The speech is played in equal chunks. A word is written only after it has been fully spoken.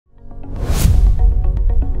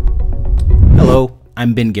Hello,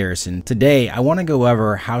 I'm Ben Garrison. Today, I want to go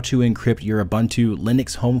over how to encrypt your Ubuntu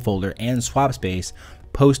Linux home folder and swap space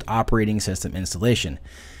post-operating system installation.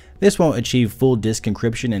 This won't achieve full disk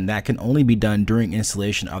encryption, and that can only be done during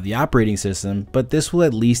installation of the operating system, but this will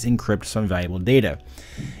at least encrypt some valuable data.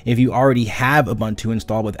 If you already have Ubuntu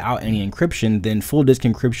installed without any encryption, then full disk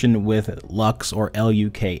encryption with LUKS or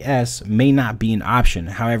LUKS may not be an option.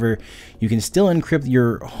 However, you can still encrypt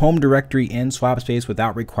your home directory and swap space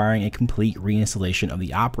without requiring a complete reinstallation of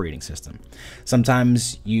the operating system.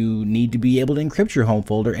 Sometimes you need to be able to encrypt your home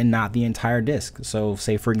folder and not the entire disk. So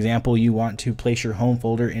say, for example, you want to place your home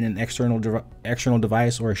folder in an external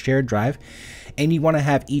device or a shared drive, and you want to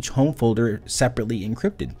have each home folder separately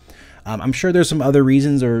encrypted. I'm sure there's some other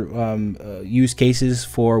reasons or use cases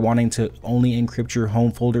for wanting to only encrypt your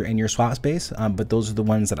home folder and your swap space, but those are the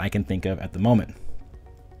ones that I can think of at the moment.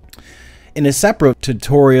 In a separate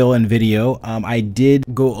tutorial and video, I did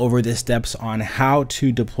go over the steps on how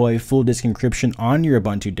to deploy full disk encryption on your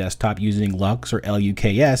Ubuntu desktop using LUKS or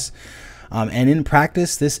LUKS. And in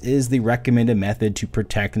practice, this is the recommended method to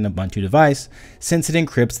protect an Ubuntu device, since it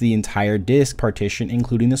encrypts the entire disk partition,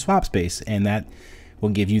 including the swap space, and that will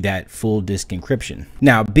give you that full disk encryption.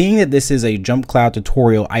 Now, being that this is a JumpCloud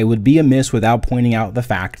tutorial, I would be amiss without pointing out the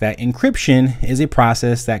fact that encryption is a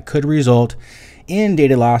process that could result in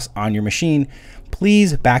data loss on your machine.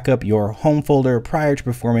 Please back up your home folder prior to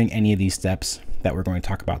performing any of these steps that we're going to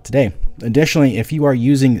talk about today. Additionally, if you are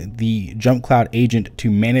using the JumpCloud agent to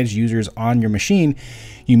manage users on your machine,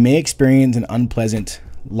 you may experience an unpleasant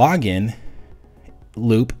login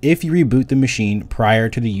loop if you reboot the machine prior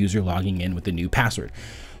to the user logging in with the new password.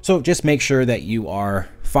 So just make sure that you are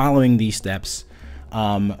following these steps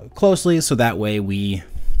closely, so that way we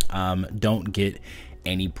don't get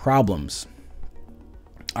any problems.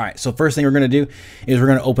 All right, so first thing we're going to do is we're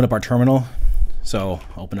going to open up our terminal. So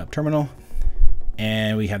open up terminal,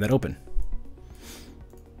 and we have that open.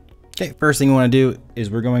 Okay, first thing we want to do is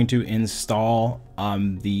we're going to install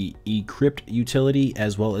the Encrypt utility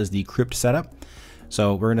as well as the cryptsetup.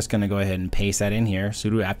 So we're just going to go ahead and paste that in here,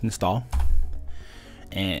 sudo apt install,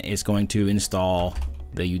 and it's going to install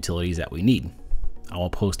the utilities that we need. I will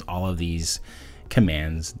post all of these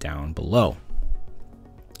commands down below.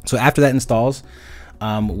 So after that installs,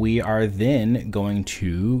 we are then going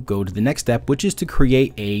to go to the next step, which is to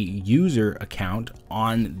create a user account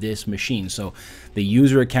on this machine. So the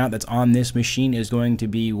user account that's on this machine is going to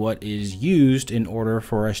be what is used in order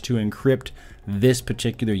for us to encrypt this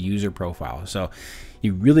particular user profile. So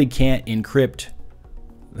you really can't encrypt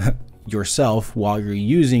yourself while you're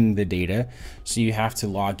using the data, so you have to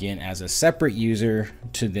log in as a separate user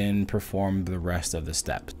to then perform the rest of the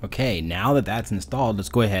steps. Okay, now that that's installed, let's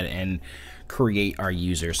go ahead and create our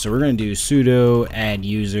user. So we're going to do sudo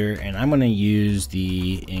adduser, and I'm going to use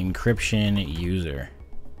the encryption user.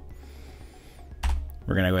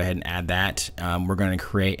 We're going to go ahead and add that. We're going to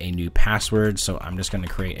create a new password, so I'm just going to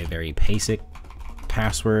create a very basic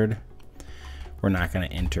password. We're not going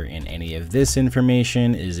to enter in any of this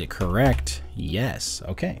information. Is it correct? Yes.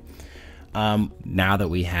 Okay. Now that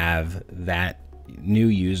we have that new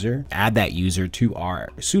user, add that user to our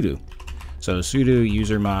sudo. So sudo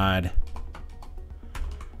usermod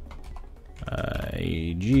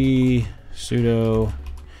ag sudo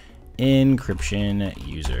encryption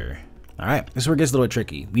user. All right, this is where it gets a little bit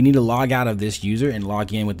tricky. We need to log out of this user and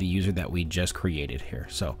log in with the user that we just created here.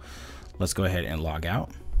 So let's go ahead and log out.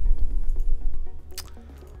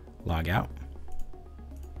 Log out.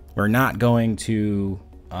 We're not going to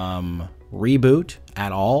reboot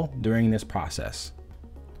at all during this process.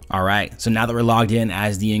 All right, so now that we're logged in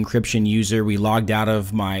as the encryption user, we logged out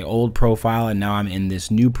of my old profile, and now I'm in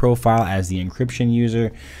this new profile as the encryption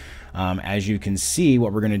user. As you can see,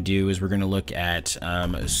 what we're going to do is we're going to look at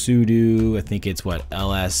sudo, I think it's what,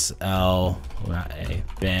 lsl,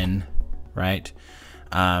 ben, right?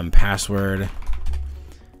 Password,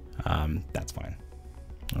 that's fine.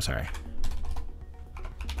 I'm sorry.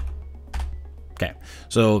 Okay,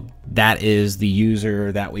 so that is the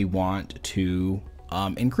user that we want to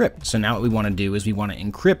encrypt. So now what we want to do is we want to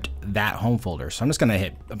encrypt that home folder. So I'm just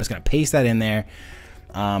gonna paste that in there.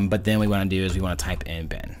 But then what we want to do is we want to type in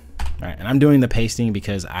Ben. All right, and I'm doing the pasting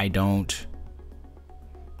because I don't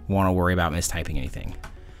want to worry about mistyping anything.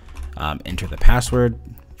 Enter the password.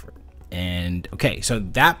 And okay, so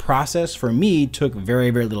that process for me took very,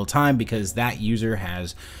 very little time because that user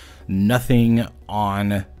has nothing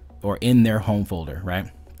on or in their home folder,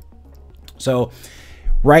 right? So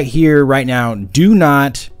right here, right now, do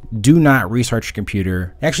not restart your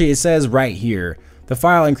computer. Actually, it says right here The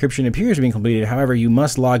file encryption appears to be completed. However, you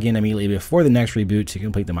must log in immediately before the next reboot to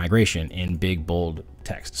complete the migration in big, bold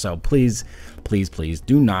text. So please, please, please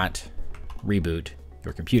do not reboot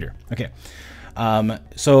your computer. Okay.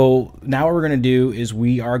 So now what we're going to do is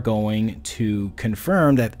we are going to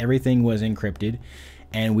confirm that everything was encrypted,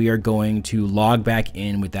 and we are going to log back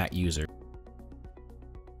in with that user.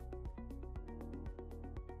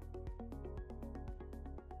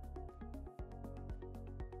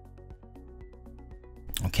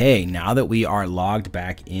 Okay, now that we are logged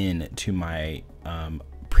back in to my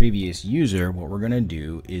previous user, what we're going to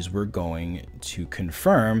do is we're going to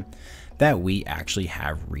confirm that we actually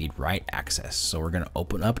have read-write access. So we're going to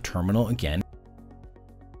open up terminal again.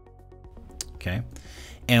 Okay,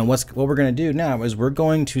 and what we're going to do now is we're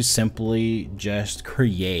going to simply just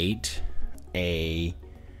create a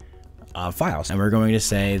file, and we're going to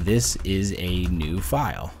say this is a new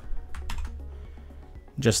file,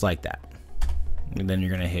 just like that. And then you're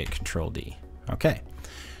going to hit Control D. Okay,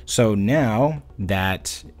 so now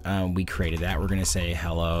that we created that, we're going to say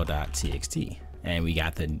hello.txt, and we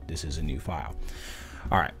got this is a new file.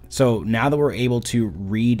 All right, so now that we're able to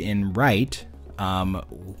read and write,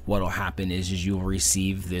 what will happen is you'll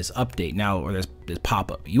receive this update now, or this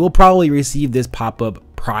pop-up. You will probably receive this pop-up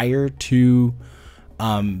prior to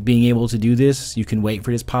being able to do this. You can wait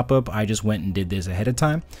for this pop-up. I just went and did this ahead of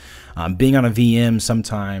time. Being on a VM,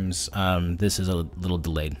 sometimes this is a little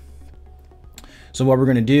delayed. So what we're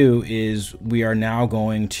going to do is we are now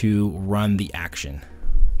going to run the action.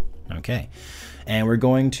 Okay, and we're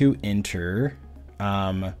going to enter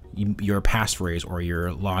your passphrase or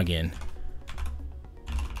your login.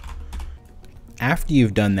 After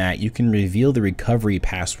you've done that, you can reveal the recovery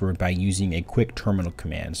password by using a quick terminal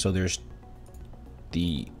command. So there's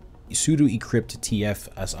the sudo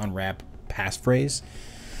ecryptfs-utils passphrase,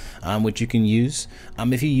 which you can use.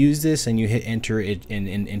 If you use this and you hit enter it and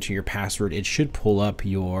enter your password, it should pull up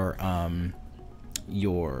your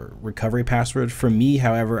recovery password. For me,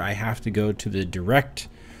 however, I have to go to the direct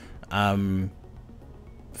file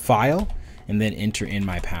and then enter in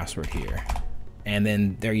my password here. And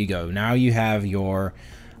then there you go. Now you have your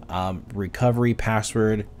recovery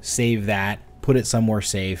password. Save that, put it somewhere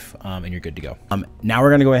safe, and you're good to go. Now we're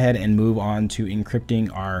going to go ahead and move on to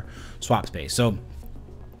encrypting our swap space. So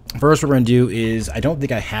first what we're going to do is, I don't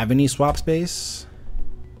think I have any swap space.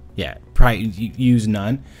 Yeah, probably use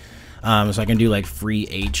none. So I can do like free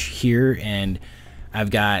H here, and I've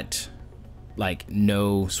got like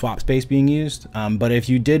no swap space being used. But if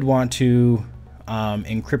you did want to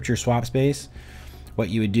encrypt your swap space, what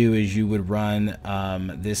you would do is you would run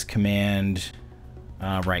this command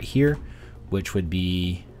right here, which would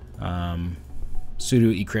be sudo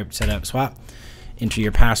ecryptsetup-swap, enter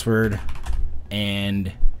your password,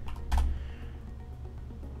 and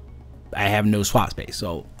I have no swap space,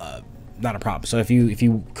 so not a problem. So if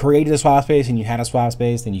you created a swap space and you had a swap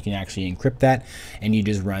space, then you can actually encrypt that, and you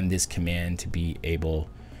just run this command to be able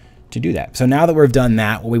to do that. So now that we've done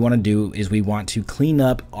that, what we want to do is we want to clean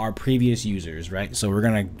up our previous users, right? So we're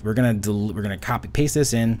gonna copy paste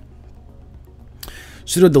this in.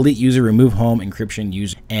 Sudo delete user, remove home encryption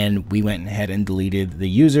user, and we went ahead and deleted the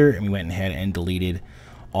user, and we went ahead and deleted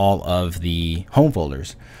all of the home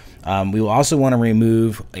folders. We will also want to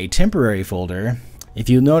remove a temporary folder. If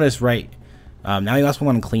you notice, right, now you also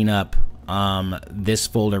want to clean up this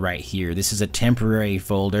folder right here. This is a temporary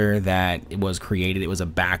folder that it was created. It was a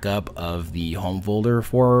backup of the home folder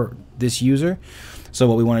for this user. So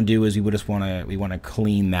what we want to do is we want to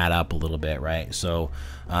clean that up a little bit, right? So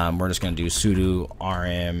we're just going to do sudo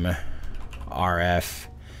rm rf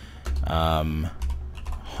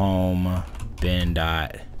home bin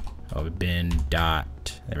dot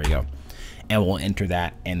there we go, and we'll enter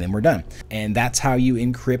that, and then we're done. And that's how you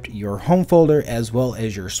encrypt your home folder as well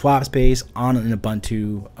as your swap space on an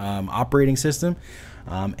Ubuntu operating system,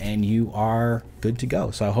 and you are good to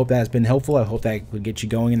go. So I hope that has been helpful. I hope that would get you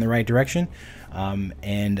going in the right direction.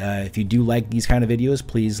 And if you do like these kind of videos,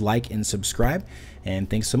 please like and subscribe, and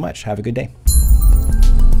thanks so much. Have a good day.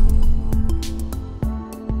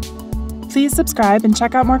 Please subscribe and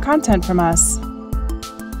check out more content from us.